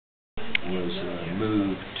was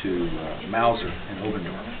moved to Mauser in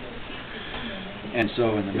Obendorf. And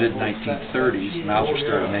so in the mid-1930s, Mauser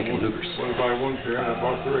started making Lugers. One buy one pair, and I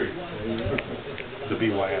bought three. The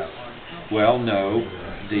BYF. Well, no.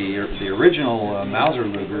 The original Mauser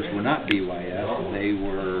Lugers were not BYF. They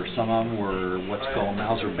were, some of them were what's called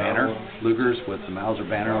Mauser banner Lugers with the Mauser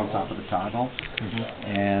banner on top of the toggle.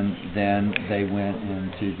 And then they went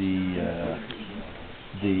into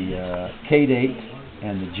the K-date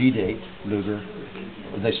and the G-date Luger.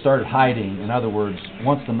 They started hiding. In other words,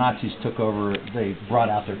 once the Nazis took over, they brought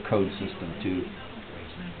out their code system to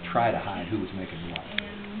try to hide who was making what.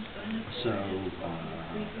 So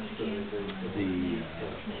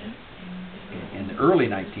in the early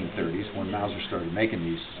 1930s, when Mauser started making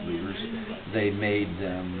these Lugers, they made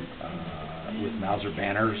them with Mauser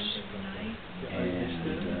banners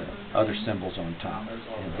and other symbols on top.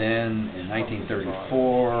 And then in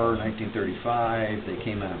 1934, 1935, they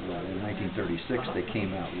came out with, in 1936, they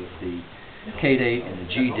came out with the K-date and the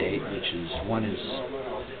G-date, which is one is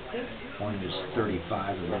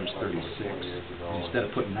 35 and one is 36. And instead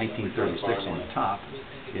of putting 1936 on the top,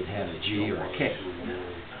 it had a G or a K.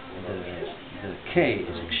 The K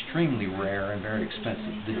is extremely rare and very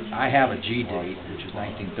expensive. I have a G-date, which is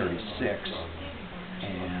 1936,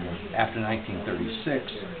 and after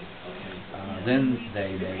 1936, then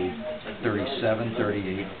they made 37,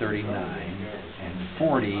 38, 39, and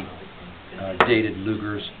 40 dated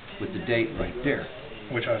Lugers with the date right there.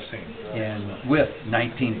 Which I've seen. And with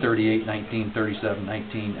 1938, 1937,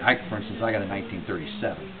 for instance, I got a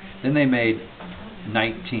 1937. Then they made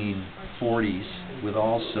 1940s with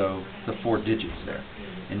also the 4 digits there.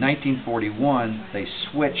 In 1941, they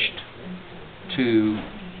switched to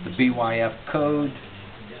the BYF code,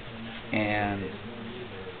 and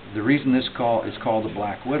the reason this is called the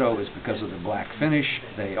Black Widow is because of the black finish.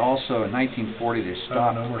 They also, in 1940, they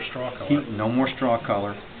stopped no more straw color. No more straw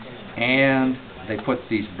color, and they put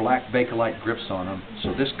these black Bakelite grips on them.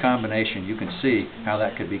 So this combination, you can see how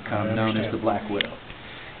that could become known as the Black Widow.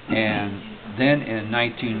 And then in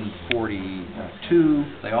 1942,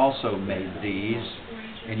 they also made these,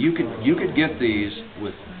 and you could get these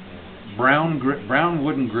with brown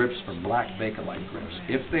wooden grips or black Bakelite grips.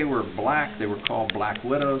 If they were black, they were called Black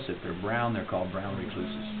Widows. If they're brown, they're called Brown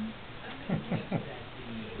Recluses.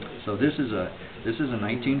 So this is a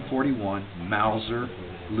 1941 Mauser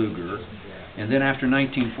Luger, and then after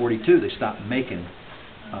 1942, they stopped making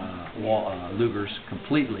Lugers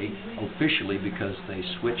completely, officially, because they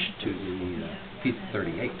switched to the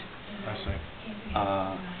P-38. I see.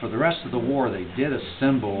 For the rest of the war, they did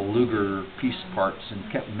assemble Luger piece parts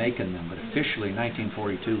and kept making them, but officially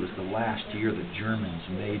 1942 was the last year the Germans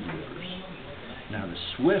made Lugers. Now the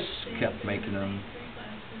Swiss kept making them.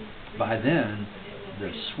 By then,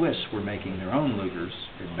 the Swiss were making their own Lugers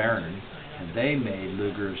at Baron, and they made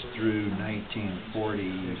Lugers through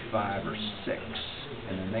 1945 or 6,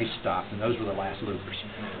 and then they stopped, and those were the last Lugers.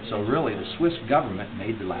 So really, the Swiss government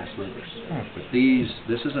made the last Lugers. But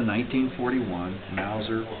this is a 1941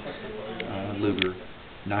 Mauser Luger,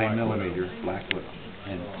 9mm Black Widow,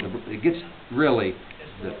 and it gets really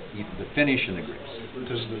the finish and the grips.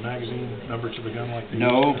 Does the magazine number to the gun like these?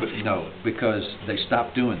 No, because they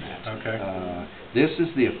stopped doing that. Okay. This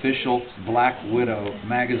is the official Black Widow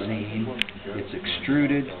magazine. It's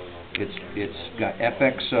extruded. It's got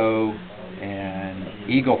FXO and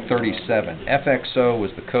Eagle 37. FXO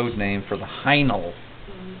was the code name for the Heinel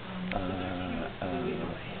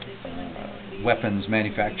weapons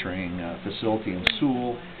manufacturing facility in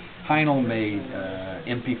Sewell. Heinel made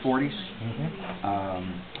MP40s,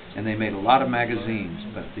 and they made a lot of magazines,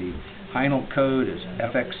 but the Heinel code is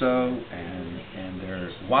FXO, and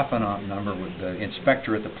their Waffenamt number with the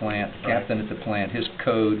inspector at the plant, the captain at the plant, his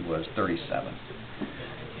code was 37.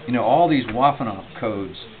 You know, all these Waffenamt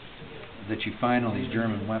codes that you find on these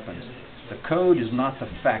German weapons, the code is not the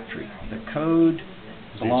factory. The code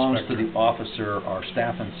belongs to the officer or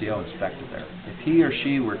staff NCO inspector there. If he or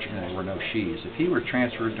she were, there were no she's, if he were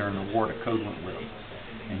transferred during the war, the code went with him.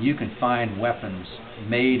 And you can find weapons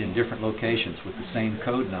made in different locations with the same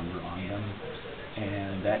code number on them,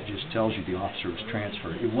 and that just tells you the officer was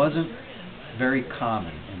transferred. It wasn't very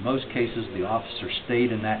common. In most cases, the officer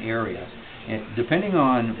stayed in that area. And depending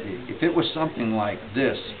on, if it was something like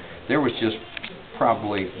this, there was just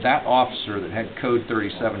probably that officer that had code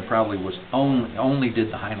 37 probably was only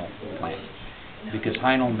did the Heinel plant, because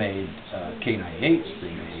Heinel made K98s,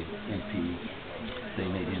 they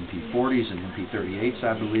made MP40s and MP38s,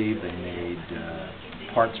 I believe. They made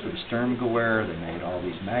parts for the Sturmgewehr. They made all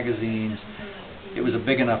these magazines. it was a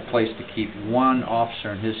big enough place to keep one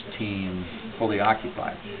officer and his team fully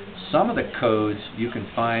occupied. Some of the codes you can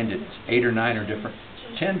find at 8 or 9 or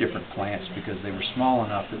 10 different plants because they were small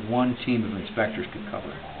enough that one team of inspectors could cover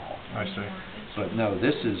them all. I see. But no,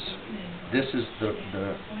 this is the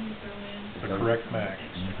correct mag.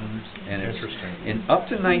 And it's Interesting. up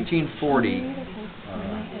to 1940,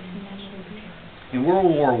 in World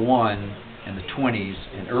War I and the 20s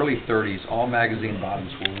and early 30s, all magazine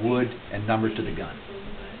bottoms were wood and numbered to the gun.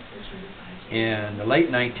 In the late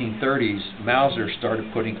 1930s, Mauser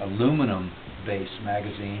started putting aluminum-based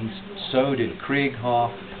magazines. So did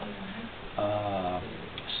Krieghoff.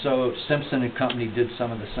 So Simpson and Company did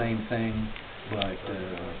some of the same thing, but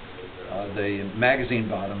the magazine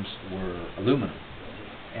bottoms were aluminum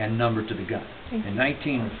and numbered to the gun. In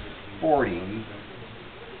 1940,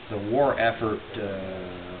 the war effort,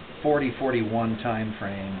 40-41 time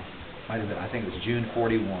frame, might have been, I think it was June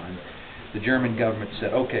 41, the German government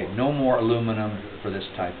said, okay, no more aluminum for this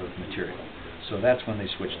type of material. So that's when they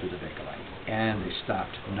switched to the Bakelite, and they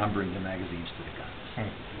stopped numbering the magazines to the guns.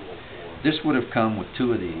 This would have come with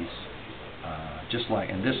 2 of these, just like,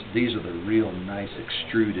 and these are the real nice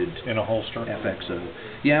extruded In a holster? FXO.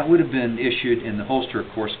 Yeah, it would have been issued, and the holster, of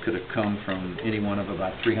course, could have come from any one of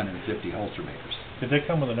about 350 holster makers. Did they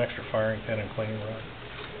come with an extra firing pin and cleaning rod?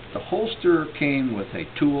 The holster came with a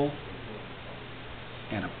tool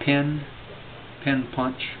and a pin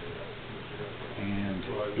punch, and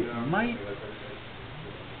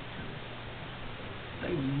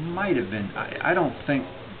they might have been, I don't think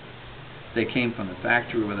they came from the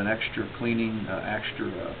factory with an extra cleaning, extra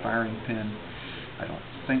firing pin. I don't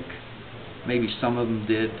think, maybe some of them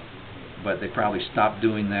did, but they probably stopped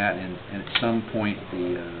doing that, and at some point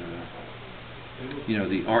the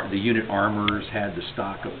unit armorers had the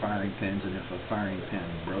stock of firing pins, and if a firing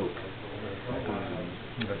pin broke,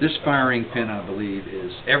 this firing pin, I believe,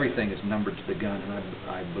 everything is numbered to the gun, and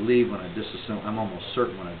I believe when I disassemble, I'm almost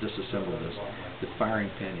certain when I disassemble this, the firing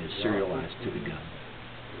pin is serialized to the gun.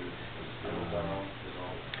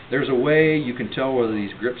 There's a way you can tell whether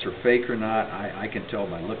these grips are fake or not. I can tell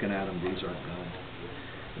by looking at them. These aren't good.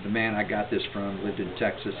 The man I got this from lived in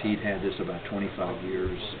Texas. He'd had this about 25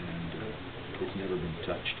 years, and it's never been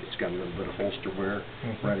touched. It's got a little bit of holster wear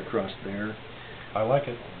right across there. I like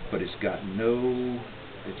it. But it's got no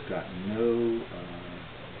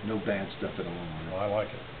bad stuff at all on it. Well, I like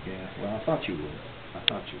it. Yeah, well, I thought you would.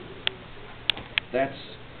 That's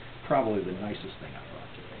probably the nicest thing I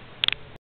brought you.